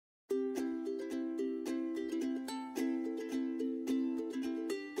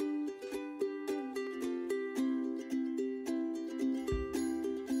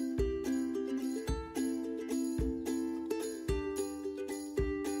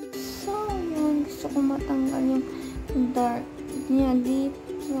gusto ko matanggal yung dark niya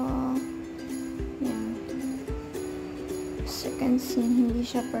dito. Yan. As you can see, hindi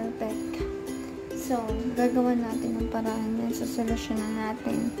siya perfect. So, gagawa natin ang paraan yan. Sosolusyonan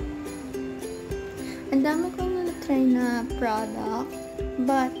natin. Ang dami kong na-try na product,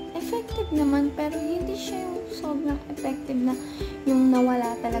 but effective naman, pero hindi siya yung sobrang effective na yung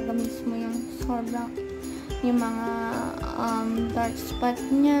nawala talaga mismo yung sobrang yung mga dark spot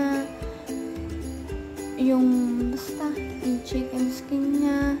niya, yung basta yung chicken skin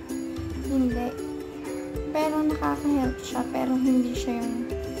niya, hindi. Pero nakaka-help siya, pero hindi siya yung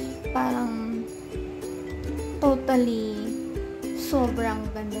parang totally sobrang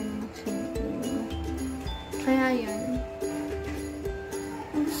ganda ng skin. Kaya yun,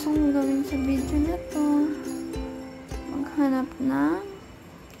 ang gusto kong gawin sa video na to, maghanap na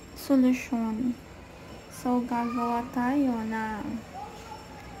solusyon. So, gagawa tayo ng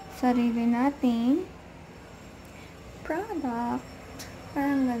sarili nating product.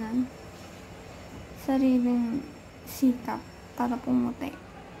 Parang ganun. Sariling sikap para pumuti.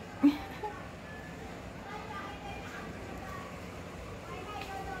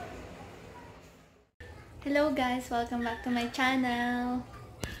 Hello guys! Welcome back to my channel.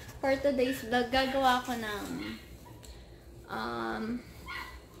 For today's vlog, gagawa ko ng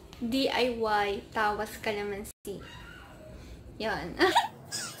DIY tawas kalamansi. Yan.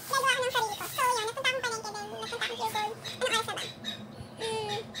 Nagawa ko ng sarili ko. So, yan. Napunta akong palengke din. Napunta akong Quezon. Anong oras na ba?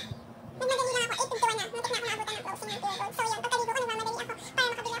 Nagmadali lang ako. 8:51 na. Muntik na ako naabutan ng closing ng Quezon. So, yan. Pagkaligo ko, nagmamadali ako para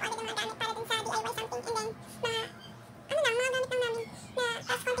makabili ako agad ng mga gamit para dun sa DIY something. And then, mga gamit lang namin na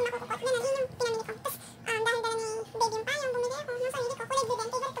tapos konti makukukot. Yan, yun yung pinamili ko. Tapos, dahil dala ni babe yung payong, bumili ako ng sarili ko. Kulay blue din.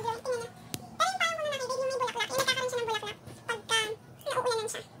 Favorite ko blue. Tingnan na. Pero yung payong ko na nakibig, yung may bulaklak. Yung nagkakaroon siya ng bulaklak pagka nauulanan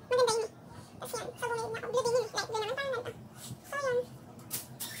siya. Maganda yun. Tapos yan. So, bumili na ako. Blue din yun. Light blue naman. Parang ganito. So, yun.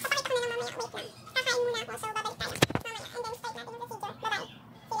 Papakita ko na lang mamaya. Wait lang. Kakain muna ako. So, babalik tayo. Mamaya. And then, start natin yung procedure.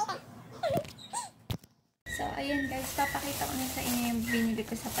 Bye-bye. See you later. So, ayan guys. Papakita ko na sa inyo yung binili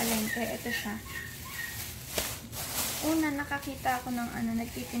ko sa palengke. Ito siya. Una, nakakita ako ng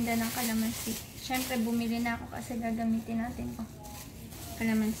nagtitinda ng kalamansi. Siyempre, bumili na ako kasi gagamitin natin ko.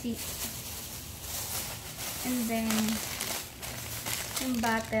 Kalamansi. And then, yung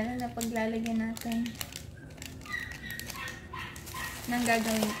bottle na paglalagyan natin nang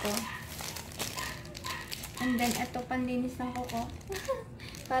gagawin ko. And then, ito, panlinis ng kuko.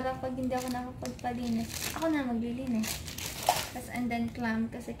 Para pag hindi ako nakapagpalinis, ako na maglilinis. Tapos, and then,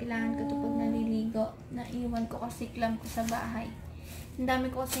 clam, kasi kailangan ko ito pag naliligo. Naiwan ko kasi clam ko sa bahay. Ang dami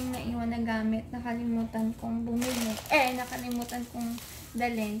ko kasing naiwan na gamit. Nakalimutan kong bumili. Nakalimutan kong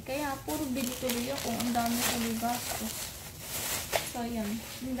dalhin. Kaya, puro bili tuloy ako. Ang dami ko gastos. So, yun.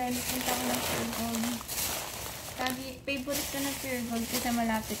 And then, punta ko ng Pure Gold. Favorite ko ng Pure Gold kasi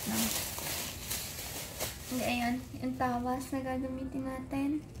malapit na. And ayan, yung tawas na gagamitin natin.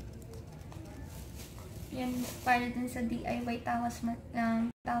 Yan, para dun sa DIY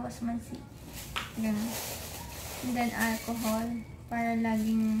tawasmansi. Ganun. And then, alcohol. Para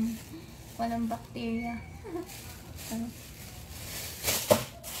laging walang bacteria. So,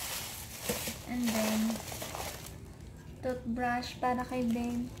 and then, toothbrush para kay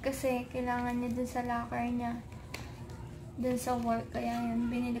babe. Kasi, kailangan niya dun sa locker niya. Dun sa work. Kaya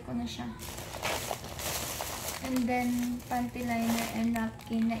yan, binili ko na siya. And then, panty liner and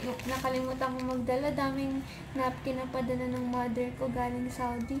napkin. Nakalimutan ko magdala. Daming napkin na padala ng mother ko galing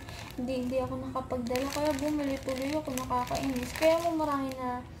Saudi. Hindi ako nakapagdala. Kaya bumili tuloy ako. Nakakainis. Kaya marami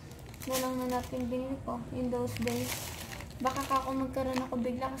na lang na napkin binili ko in those days. Baka ako magkaroon ako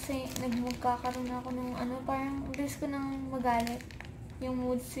bigla kasi magkakaroon ako ng parang bilis ko nang magalit. Yung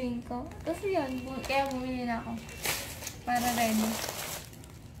mood swing ko. Tapos yun. Kaya bumili na ako. Para ready.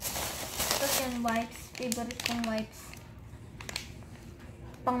 Tapos yan, wipes. Favorite kong wipes.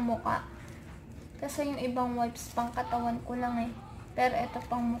 Pang muka. Kasi yung ibang wipes pang katawan ko lang eh. Pero ito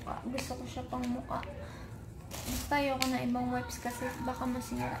pang muka. Gusto ko siya pang muka. Basta ayoko na ibang wipes kasi baka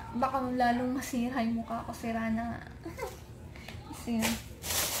masira. Baka lalong masira yung mukha ko. Sira na nga. Kasi yun.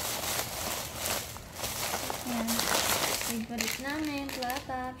 Yan. Favorite namin.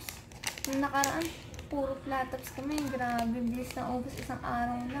 Platops. Nung nakaraan, puro platops kami. Grabe. Bilis na ubos isang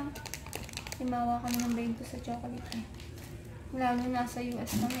araw lang. Himawa kami ng babe ko sa chocolate eh. Lalo nasa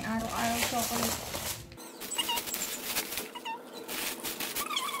US kami, araw-araw chocolate.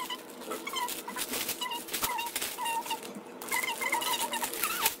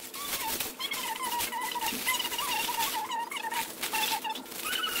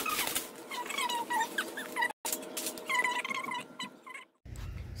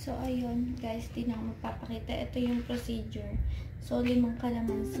 So, ayun guys, di na ako magpapakita. Ito yung procedure. So, 5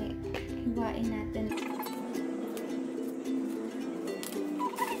 kalamansi. hiwain natin.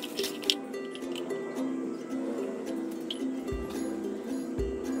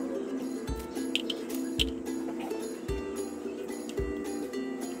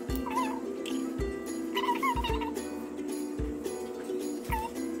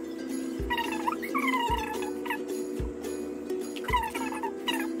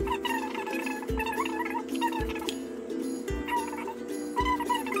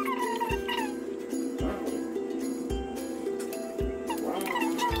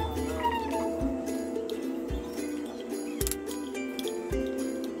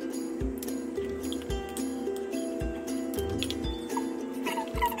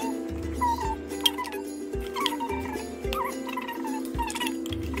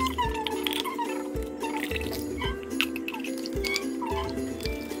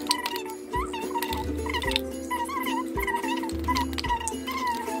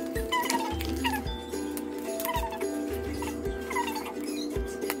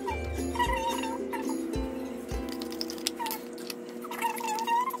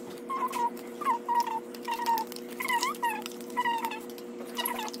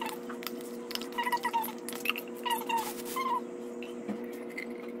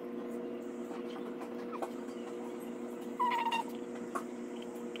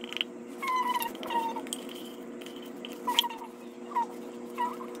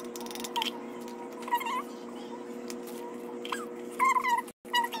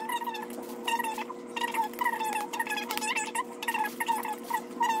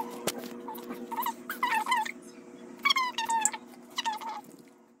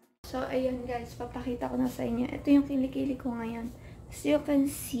 So, ayun guys, papakita ko na sa inyo. Ito yung kilikili ko ngayon. As you can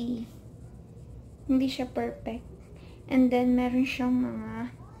see, hindi siya perfect. And then, meron siyang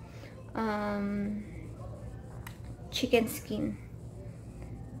mga chicken skin.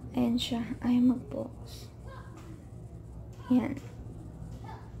 Ayan siya. Ayaw mag-focus. Yan.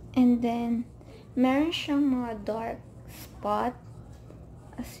 And then, meron siyang mga dark spot.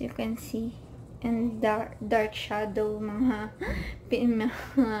 As you can see. And dark shadow, mga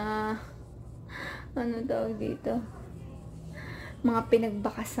ano tawag dito? Mga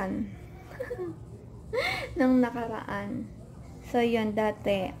pinagbakasan ng nakaraan. So, yun,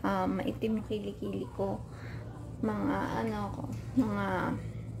 dati, maitim yung kilikili ko. Mga, mga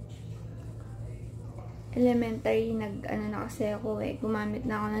elementary, na kasi ako gumamit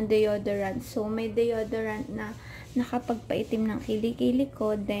na ako ng deodorant. So, may deodorant na nakapagpaitim ng kilikili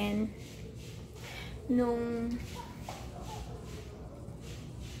ko. Then, nung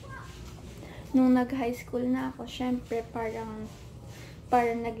nag-high school na ako, syempre, parang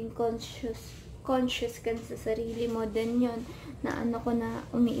naging conscious ka sa sarili mo. Then, yun, na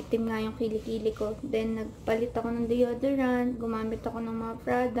umiitim nga yung kilikili ko. Then, nagpalit ako ng deodorant, gumamit ako ng mga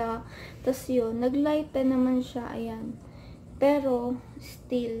product. Tapos, yun, naglighten naman siya, ayan. Pero,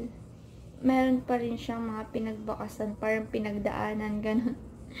 still, meron pa rin siyang mga pinagbakasan, parang pinagdaanan, ganun.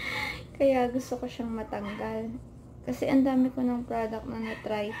 Kaya gusto ko siyang matanggal. Kasi ang dami ko ng product na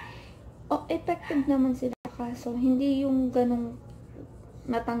na-try. Effective naman sila, kaso hindi yung ganong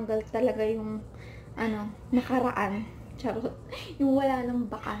matanggal talaga yung nakaraan. Charot. Yung wala ng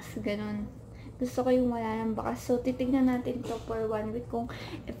bakas, ganon. Gusto ko yung wala ng bakas. So, titignan natin to for 1 week kung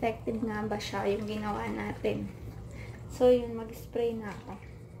effective nga ba siya yung ginawa natin. So, yun, mag-spray na ako.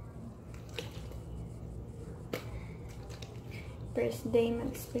 First day,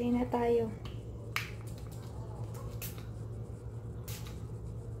 mag-spray na tayo.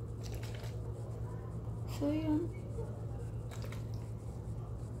 So, yun.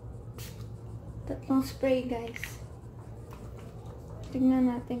 Tatlong spray, guys. Tignan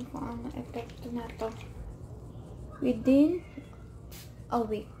natin kung ano epekto na to. Within a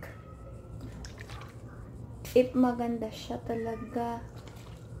week. If maganda siya talaga,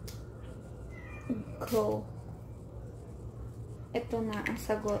 go. Ito na ang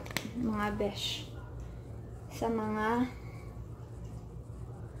sagot, mga besh, sa mga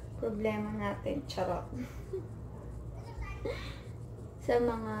problema natin. Charot. Sa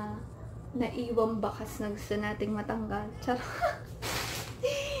mga naiwang bakas na gusto nating matanggal. Charot.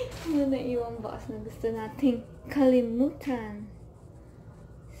 Mga naiwang bakas na gusto nating kalimutan.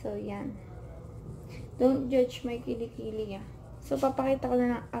 So, yan. Don't judge my kilikili. So, papakita ko na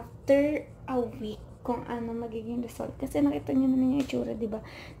lang after a week kung ano magiging result. Kasi nakita nyo naman yung itsura, diba?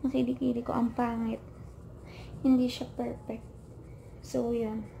 Ng kilikili ko, ang pangit. Hindi siya perfect. So,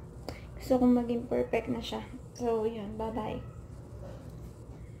 yun. Gusto kong maging perfect na siya. So, yun. Bye-bye.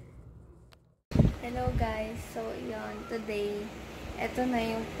 Hello, guys. So, yun. Today, eto na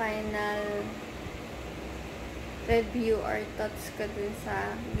yung final review or thoughts ko dun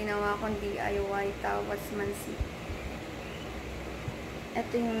sa ginawa kong DIY tawasmansi.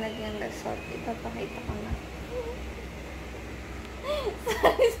 Ito yung naging result. Ipapakita ko na.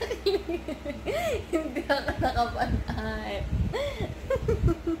 Sorry sa kili. Hindi ako nakapanahit.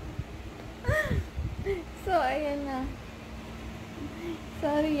 So, ayan na.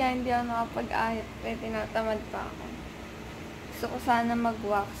 Sorry hindi ako nakapag-ahit. Kaya tinatamad pa ako. Gusto ko sana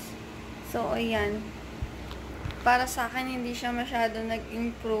mag-wax. So, ayan. Para sa akin, hindi siya masyado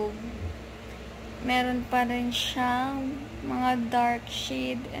nag-improve. Meron pa rin siyang mga dark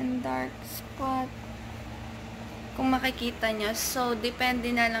shade and dark spot. Kung makikita nyo. So,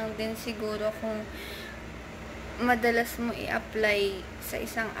 depende na lang din siguro kung madalas mo i-apply sa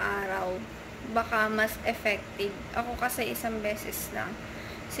isang araw. Baka mas effective. Ako kasi isang beses lang.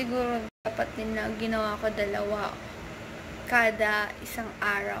 Siguro dapat din na ginawa ko 2 kada isang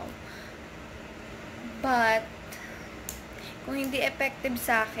araw. But, kung hindi effective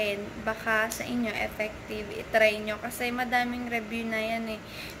sa akin, baka sa inyo effective. I-try nyo. Kasi madaming review na yan eh.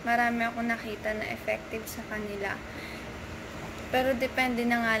 Marami ako nakita na effective sa kanila. Pero depende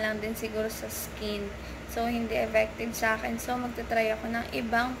na nga lang din siguro sa skin. So, hindi effective sa akin. So, magta-try ako ng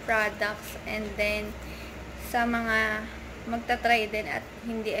ibang products. And then, sa mga magta-try din at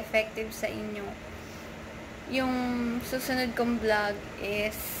hindi effective sa inyo, yung susunod kong vlog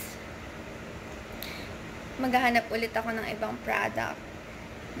is maghahanap ulit ako ng ibang product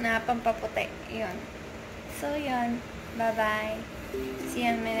na pampaputi. Yun. So, yun. Bye-bye. See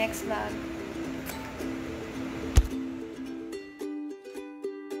you in my next vlog.